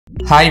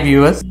Hi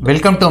viewers,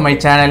 welcome to my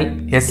channel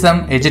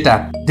SM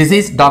EDUTAK. This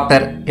is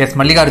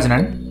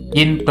Dr.S.Malligarjunan.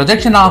 In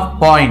projection of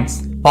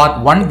points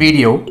part 1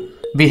 video,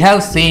 we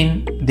have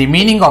seen the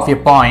meaning of a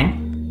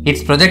point,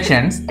 its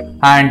projections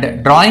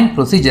and drawing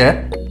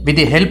procedure with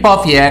the help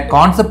of a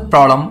concept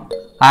problem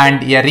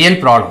and a real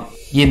problem.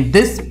 In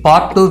this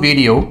part 2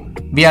 video,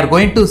 we are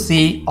going to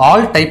see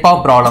all type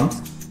of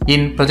problems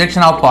in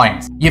projection of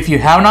points. If you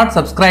have not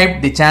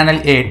subscribed the channel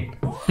yet,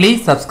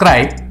 please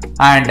subscribe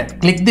and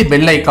click the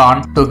bell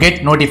icon to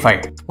get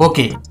notified.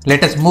 Okay,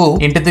 let us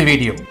move into the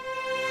video.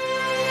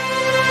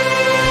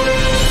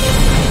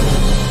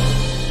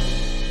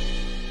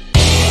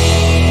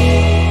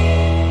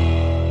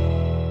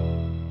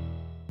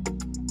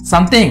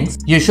 Some things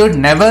you should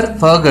never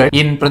forget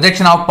in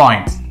projection of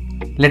points.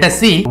 Let us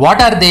see what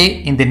are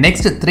they in the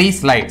next 3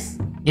 slides.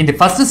 In the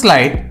first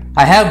slide,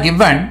 I have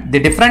given the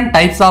different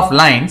types of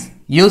lines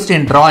used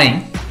in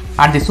drawing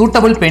and the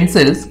suitable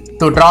pencils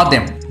to draw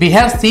them. We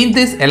have seen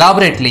this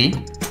elaborately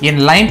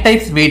in line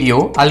types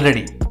video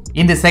already.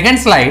 In the second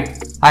slide,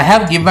 I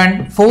have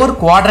given 4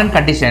 quadrant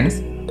conditions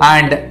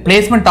and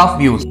placement of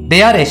views.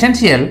 They are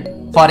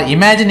essential for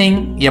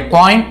imagining a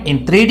point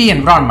in 3D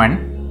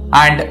environment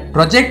and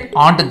project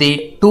onto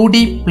the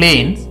 2D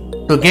planes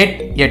to get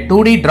a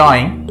 2D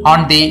drawing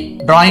on the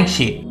drawing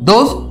sheet.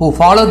 Those who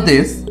follow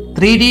this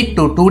 3D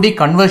to 2D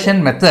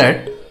conversion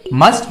method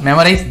must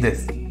memorize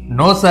this.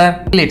 No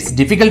sir, it's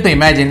difficult to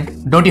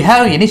imagine. Don't you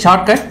have any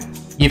shortcut?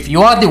 If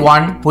you are the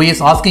one who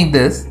is asking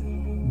this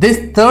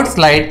third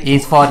slide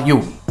is for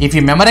you. If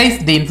you memorize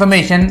the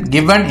information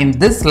given in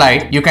this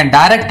slide, you can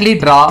directly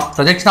draw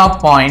projection of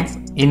points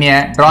in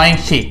a drawing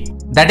sheet.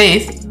 That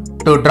is,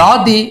 to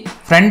draw the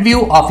front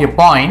view of a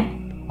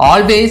point,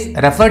 always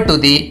refer to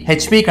the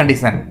HP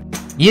condition.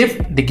 If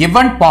the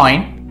given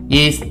point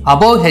is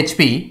above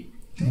HP,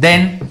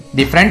 then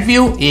the front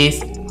view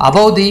is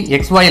above the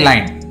XY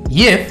line.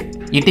 If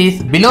it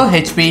is below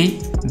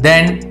HP,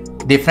 then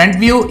the front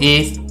view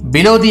is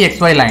below the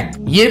XY line.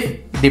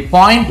 If the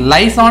point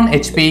lies on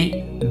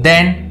HP,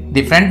 then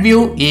the front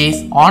view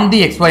is on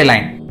the XY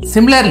line.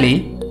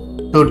 Similarly,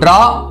 to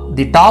draw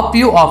the top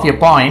view of a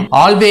point,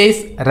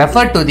 always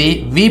refer to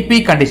the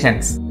VP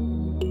conditions.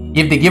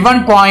 If the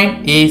given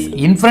point is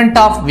in front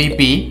of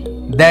VP,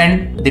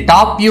 then the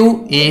top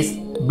view is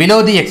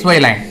below the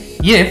XY line.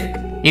 If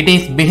it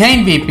is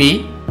behind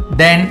VP,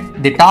 then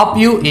the top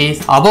view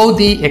is above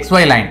the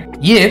XY line.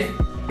 If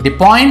the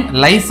point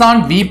lies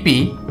on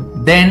VP,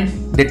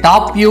 then the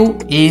top view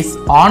is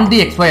on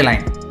the XY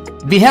line.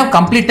 We have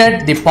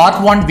completed the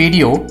part 1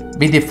 video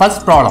with the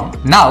first problem.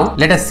 Now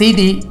let us see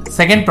the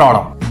second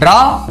problem.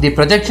 Draw the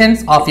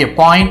projections of a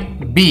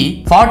point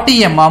B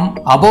 40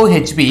 mm above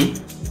HP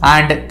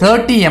and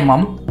 30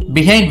 mm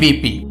behind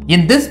VP.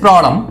 In this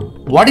problem,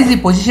 what is the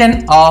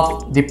position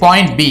of the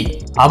point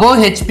B? Above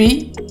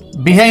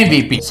HP, behind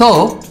VP.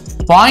 So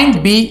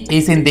point B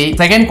is in the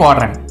second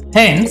quadrant.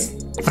 Hence,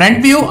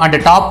 front view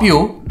and top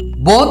view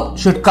both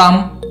should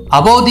come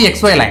above the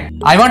XY line.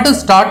 I want to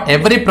start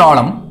every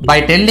problem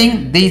by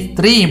telling these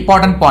 3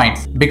 important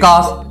points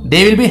because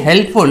they will be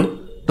helpful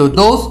to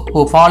those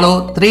who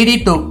follow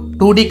 3D to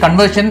 2D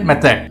conversion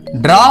method.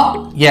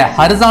 Draw a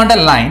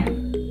horizontal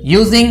line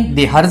using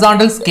the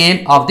horizontal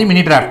scale of the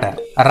mini drafter.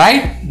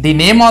 Write the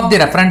name of the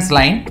reference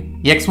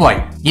line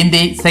XY. In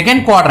the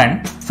second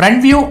quadrant,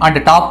 front view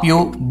and top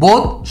view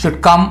both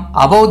should come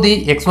above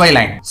the XY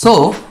line.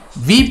 So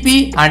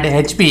VP and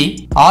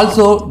HP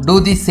also do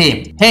the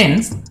same.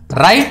 Hence,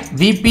 write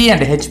VP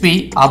and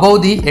HP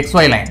above the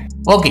XY line.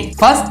 Okay,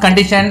 first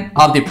condition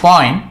of the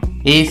point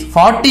is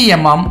 40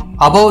 mm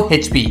above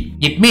HP.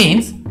 It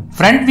means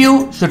front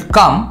view should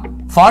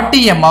come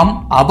 40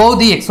 mm above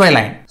the XY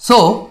line.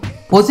 So,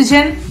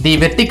 position the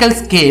vertical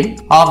scale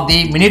of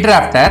the mini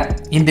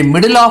drafter in the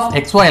middle of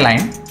XY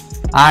line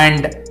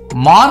and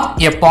mark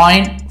a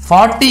point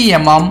 40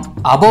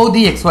 mm above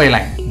the XY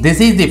line. This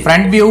is the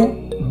front view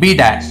B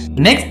dash.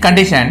 Next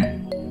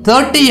condition,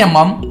 30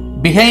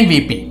 mm behind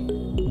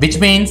VP, which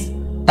means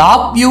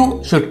top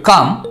view should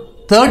come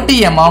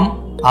 30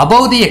 mm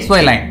above the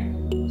XY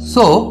line.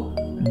 So,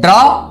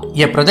 draw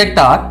a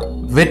projector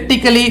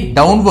vertically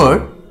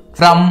downward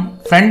from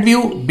front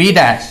view B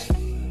dash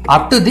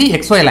up to the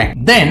XY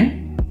line.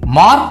 Then,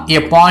 mark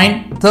a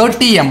point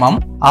 30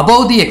 mm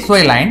above the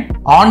XY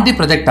line on the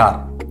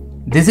projector.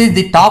 This is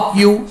the top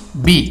view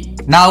B.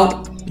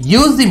 Now,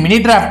 use the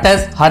mini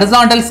drafter's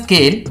horizontal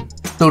scale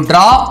to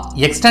draw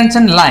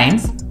extension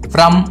lines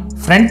from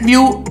front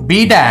view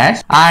B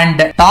dash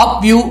and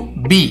top view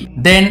B.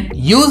 Then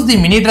use the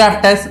mini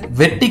drafter's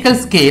vertical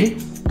scale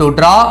to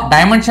draw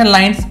dimension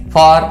lines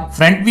for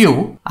front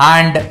view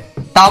and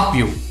top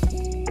view.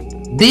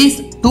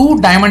 These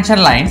 2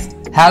 dimension lines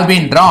have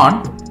been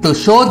drawn to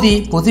show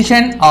the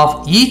position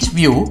of each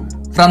view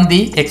from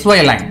the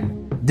XY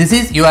line. This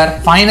is your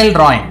final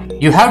drawing.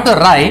 You have to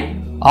write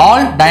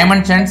all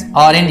dimensions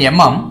are in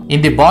mm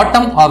in the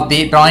bottom of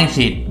the drawing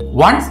sheet.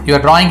 Once your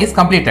drawing is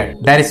completed,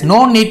 there is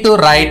no need to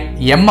write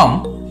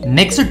mm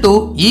next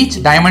to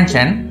each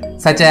dimension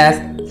such as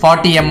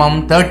 40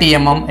 mm, 30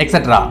 mm,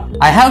 etc.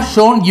 I have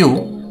shown you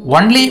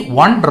only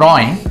one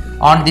drawing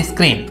on the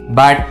screen,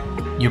 but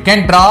you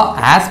can draw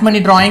as many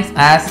drawings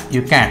as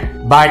you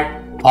can. But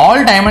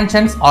all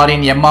dimensions are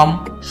in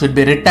mm should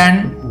be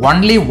written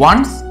only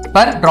once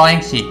per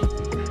drawing sheet.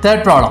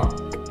 Third problem.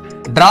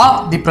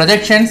 Draw the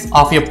projections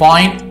of a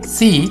point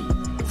C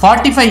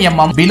 45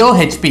 mm below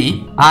HP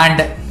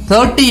and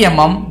 30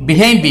 mm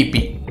behind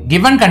VP.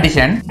 Given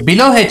condition,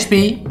 below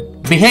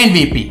HP, behind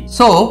VP.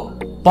 So,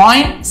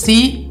 point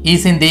C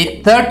is in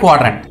the third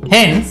quadrant.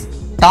 Hence,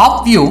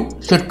 top view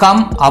should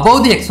come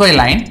above the XY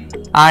line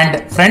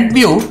and front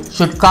view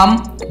should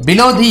come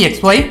below the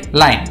XY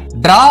line.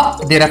 Draw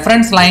the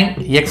reference line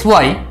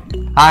XY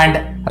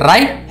and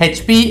write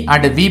HP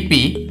and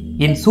VP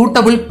in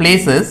suitable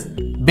places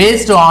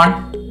based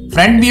on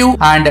front view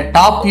and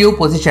top view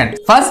position.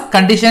 First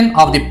condition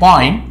of the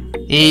point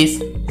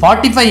is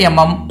 45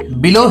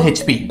 mm below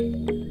HP.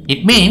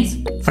 It means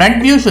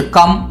front view should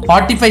come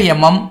 45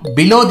 mm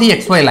below the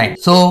XY line.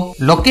 So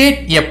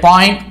locate a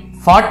point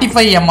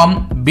 45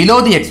 mm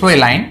below the XY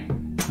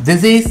line.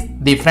 This is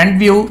the front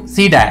view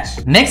C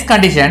dash. Next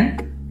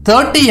condition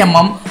 30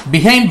 mm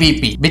behind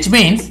VP, which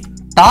means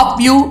top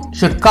view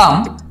should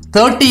come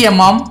 30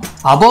 mm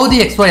above the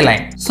XY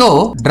line.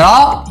 So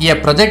draw a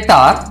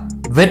projector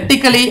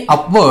vertically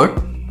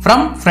upward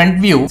from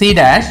front view C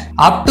dash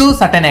up to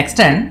certain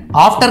extent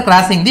after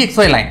crossing the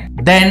XY line.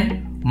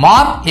 Then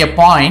mark a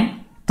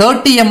point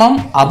 30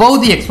 mm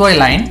above the XY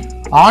line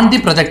on the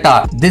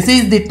projector. This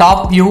is the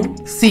top view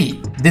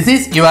C. This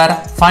is your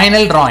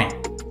final drawing.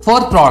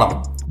 Fourth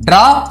problem.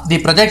 Draw the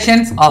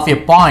projections of a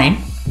point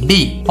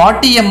D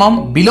 40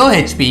 mm below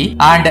HP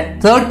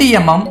and 30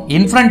 mm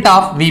in front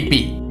of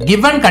VP.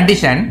 Given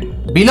condition,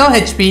 below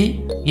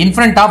HP, in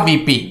front of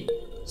VP.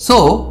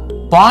 So,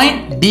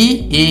 point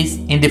D is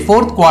in the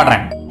fourth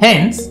quadrant.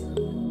 Hence,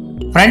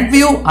 front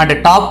view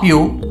and top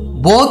view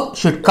both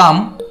should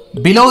come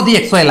below the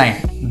XY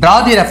line.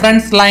 Draw the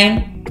reference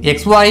line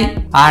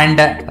XY and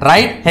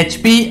write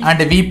HP and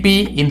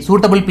VP in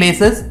suitable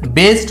places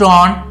based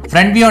on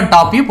front view and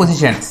top view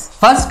positions.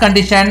 First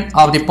condition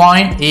of the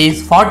point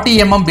is 40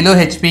 mm below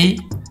HP.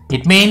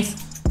 It means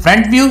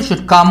front view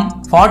should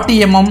come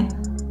 40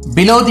 mm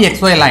below the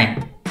XY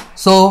line.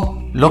 So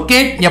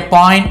locate a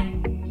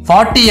point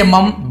 40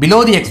 mm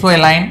below the XY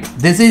line.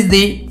 This is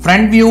the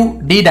front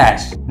view D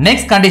dash.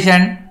 Next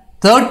condition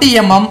 30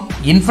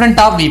 mm in front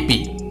of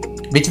VP,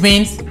 which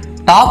means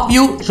top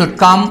view should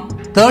come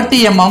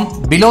 30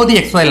 mm below the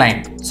XY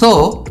line.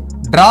 So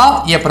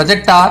draw a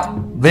projector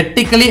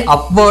vertically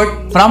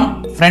upward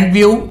from front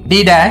view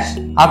D dash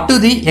up to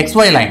the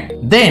XY line.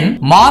 Then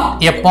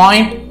mark a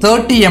point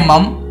 30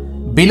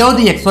 mm below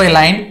the XY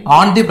line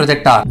on the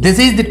projector. This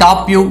is the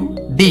top view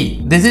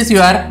D. This is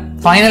your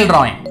final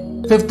drawing.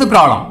 Fifth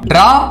problem.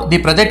 Draw the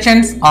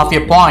projections of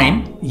a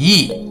point E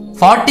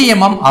 40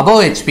 mm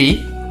above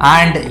HP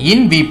and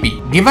in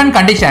VP. Given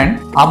condition,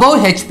 above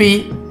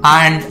HP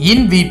and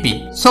in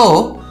VP.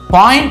 So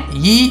point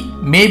E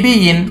may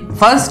be in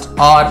first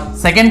or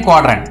second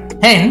quadrant.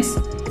 Hence,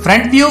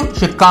 front view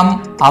should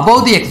come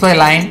above the XY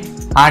line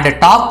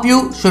and top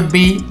view should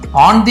be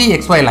on the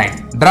XY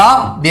line.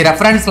 Draw the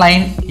reference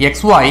line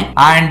XY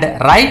and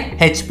write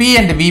HP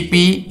and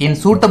VP in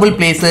suitable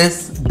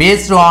places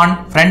based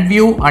on front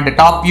view and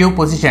top view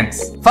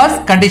positions.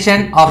 First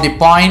condition of the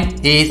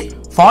point is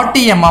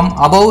 40 mm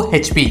above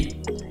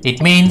HP.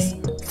 It means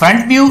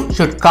front view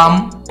should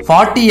come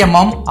 40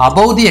 mm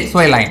above the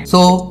XY line.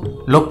 So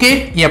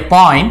locate a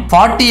point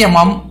 40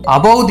 mm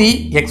above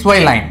the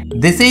XY line.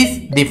 This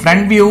is the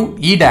front view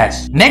E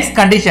dash. Next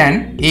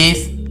condition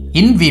is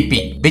in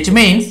VP, which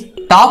means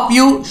top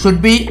view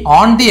should be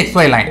on the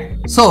XY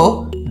line.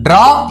 So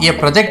draw a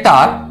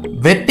projector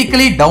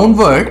vertically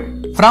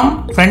downward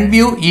from front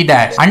view E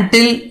dash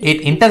until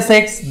it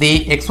intersects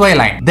the XY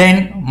line.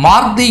 Then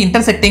mark the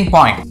intersecting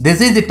point.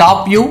 This is the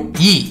top view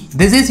E.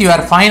 This is your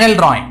final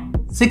drawing.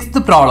 Sixth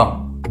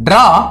problem.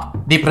 Draw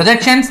the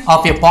projections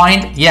of a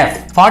point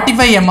F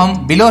 45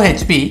 mm below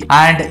HP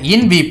and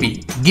in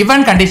VP.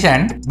 Given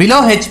condition,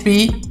 below HP,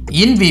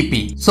 in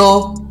VP.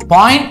 So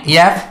point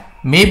F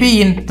may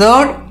be in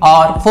third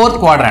or fourth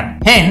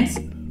quadrant. Hence,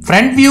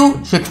 front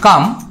view should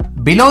come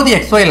below the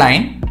XY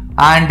line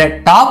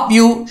and top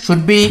view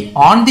should be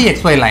on the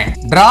XY line.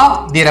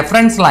 Draw the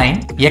reference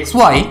line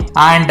XY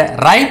and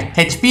write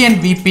HP and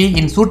VP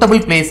in suitable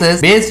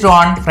places based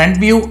on front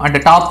view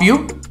and top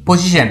view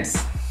positions.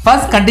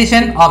 First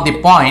condition of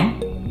the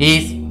point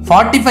is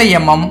 45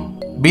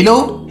 mm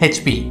below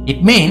HP.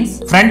 It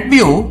means front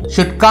view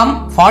should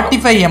come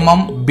 45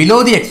 mm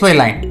below the XY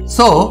line.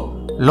 So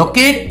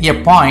locate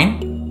a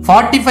point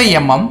 45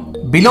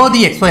 mm below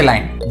the XY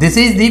line. This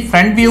is the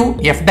front view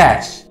F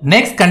dash.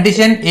 Next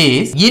condition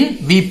is in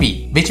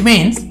VP, which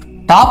means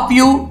top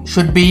view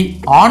should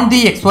be on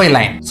the XY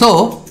line.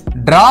 So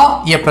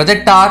draw a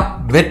projector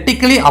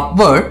vertically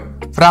upward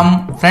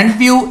from front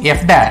view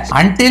F dash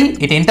until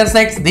it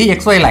intersects the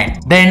XY line.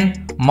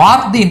 Then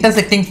mark the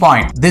intersecting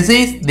point. This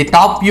is the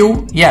top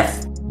view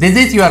F. This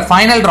is your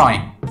final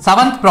drawing.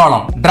 Seventh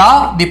problem.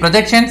 Draw the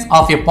projections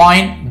of a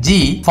point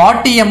G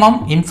 40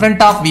 mm in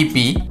front of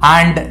VP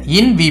and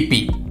in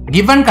VP.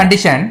 Given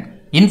condition,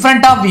 in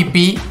front of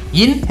VP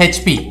in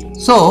HP.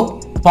 So,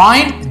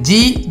 point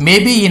G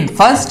may be in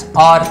first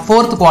or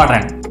fourth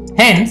quadrant.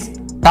 Hence,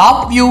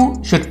 top view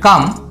should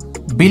come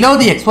below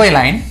the XY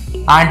line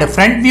and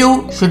front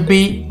view should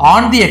be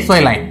on the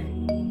XY line.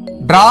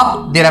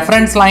 Draw the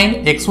reference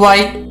line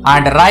XY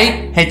and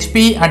write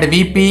HP and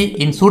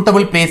VP in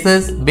suitable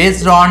places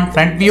based on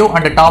front view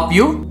and top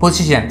view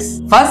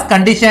positions. First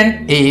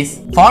condition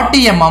is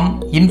 40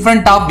 mm in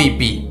front of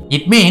VP.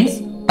 It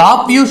means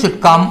top view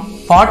should come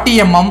 40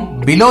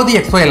 mm below the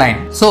XY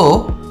line.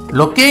 So,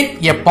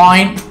 locate a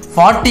point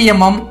 40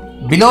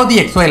 mm below the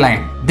XY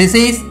line. This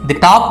is the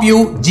top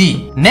view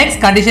G. Next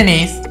condition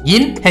is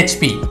in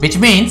HP, which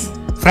means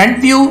front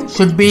view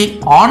should be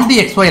on the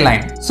XY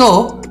line.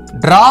 So,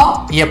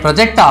 draw a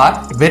projector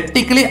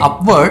vertically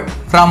upward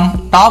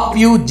from top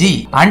view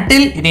G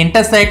until it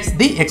intersects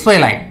the XY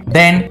line.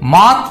 Then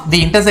mark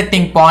the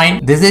intersecting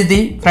point. This is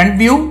the front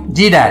view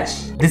G dash.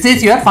 This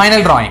is your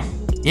final drawing.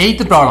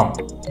 Eighth problem.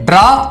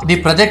 Draw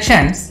the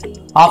projections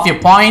of a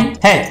point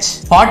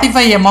H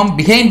 45 mm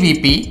behind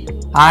VP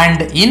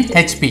and in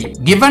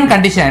HP. Given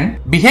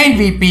condition, behind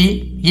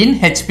VP in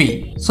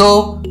HP.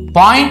 So,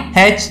 point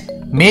H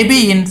may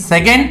be in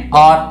second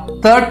or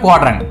third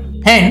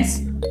quadrant.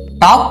 Hence,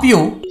 top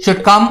view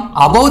should come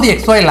above the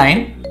XY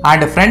line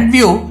and front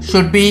view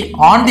should be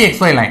on the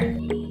XY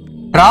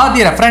line. Draw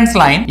the reference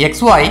line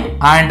XY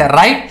and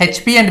write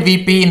HP and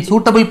VP in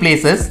suitable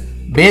places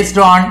based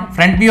on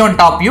front view and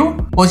top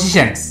view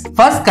positions.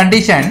 First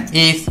condition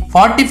is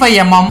 45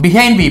 mm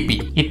behind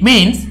VP. It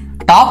means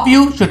top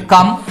view should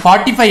come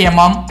 45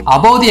 mm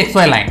above the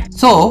XY line.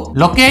 So,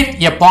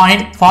 locate a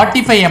point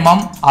 45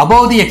 mm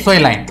above the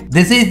XY line.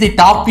 This is the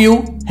top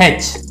view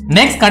H.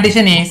 Next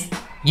condition is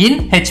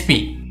in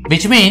HP,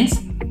 which means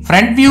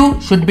front view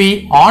should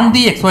be on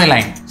the XY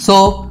line.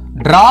 So,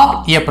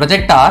 draw a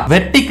projector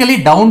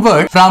vertically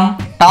downward from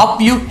top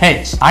view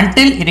H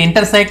until it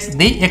intersects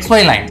the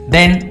XY line.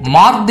 Then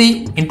mark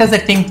the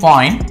intersecting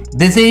point.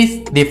 This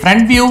is the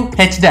front view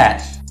H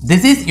dash.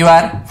 This is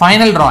your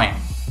final drawing.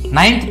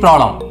 Ninth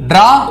problem.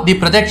 Draw the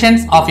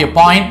projections of a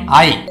point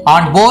I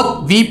on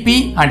both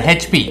VP and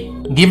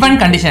HP. Given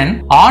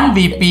condition, on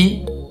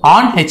VP,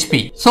 on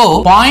HP.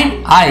 So,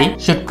 point I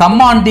should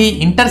come on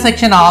the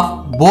intersection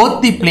of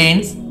both the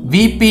planes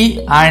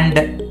VP and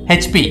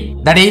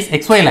HP, that is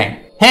XY line.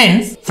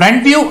 Hence,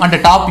 front view and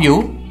top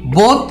view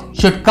both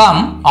should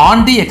come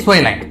on the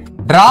XY line.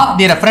 Draw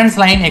the reference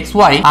line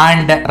XY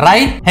and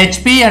write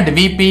HP and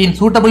VP in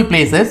suitable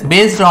places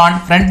based on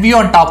front view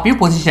and top view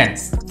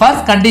positions.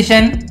 First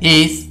condition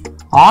is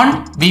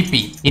on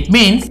VP. It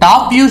means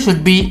top view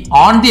should be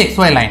on the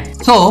XY line.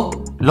 So,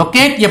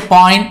 locate a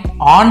point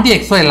on the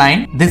XY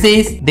line. This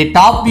is the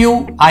top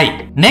view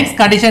I. Next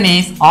condition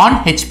is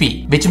on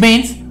HP, which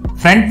means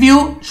front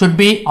view should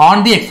be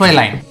on the XY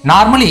line.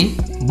 Normally,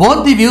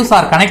 both the views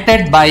are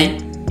connected by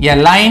a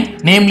line,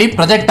 namely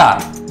projector.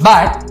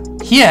 But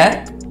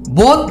here,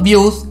 both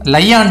views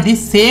lie on the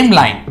same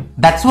line.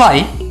 That's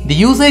why the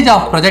usage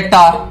of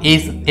projector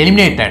is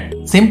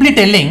eliminated. Simply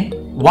telling,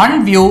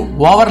 one view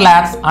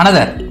overlaps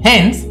another.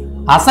 Hence,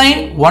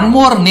 assign one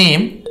more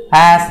name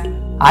as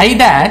I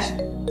dash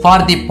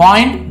for the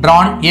point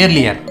drawn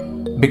earlier,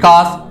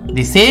 because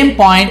the same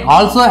point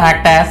also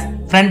acts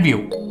as front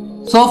view.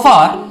 So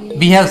far,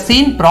 we have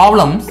seen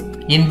problems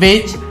in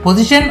which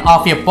position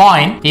of a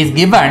point is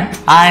given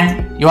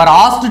and you are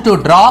asked to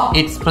draw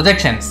its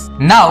projections.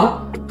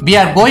 Now, we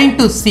are going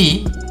to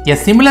see a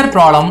similar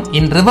problem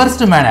in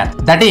reversed manner,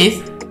 that is,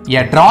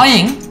 a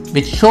drawing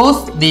which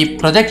shows the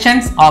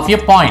projections of a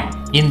point.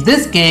 In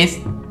this case,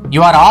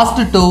 you are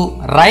asked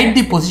to write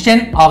the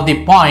position of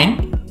the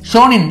point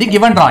shown in the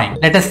given drawing.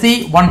 Let us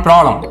see one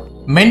problem.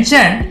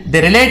 Mention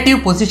the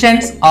relative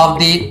positions of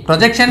the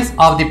projections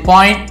of the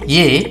point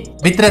A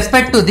with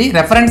respect to the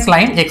reference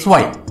line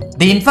XY.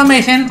 The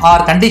information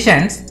or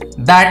conditions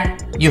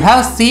that you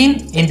have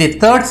seen in the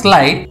third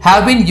slide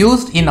have been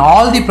used in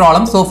all the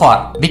problems so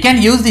far. We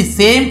can use the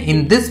same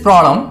in this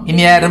problem in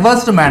a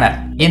reversed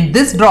manner. In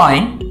this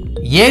drawing,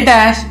 A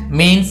dash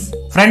means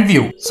front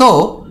view.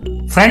 So,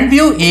 front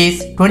view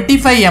is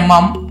 25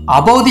 mm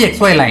above the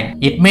XY line.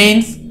 It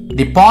means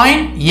the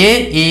point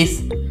A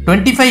is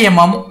 25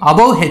 mm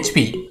above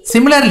HP.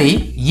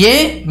 Similarly,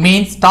 A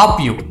means top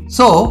view.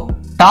 So,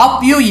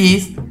 top view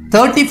is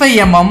 35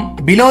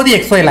 mm below the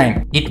XY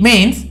line. It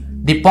means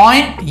the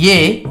point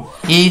A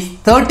is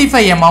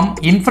 35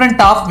 mm in front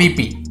of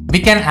VP. We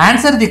can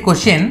answer the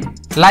question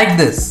like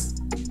this.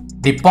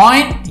 The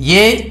point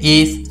A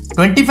is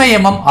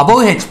 25 mm above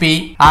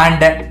HP and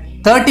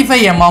 35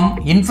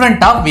 mm in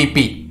front of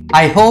VP.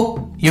 I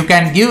hope you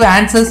can give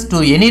answers to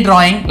any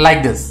drawing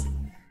like this.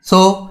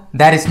 So,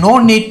 there is no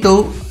need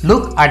to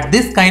look at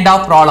this kind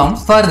of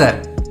problems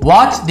further.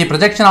 Watch the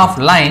projection of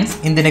lines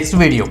in the next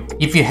video.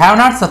 If you have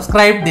not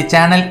subscribed the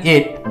channel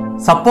yet,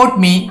 support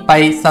me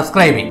by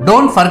subscribing.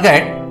 Don't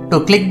forget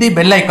to click the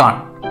bell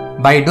icon.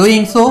 By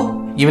doing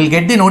so, you will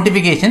get the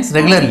notifications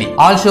regularly.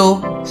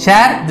 Also,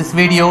 share this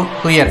video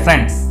to your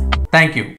friends. Thank you.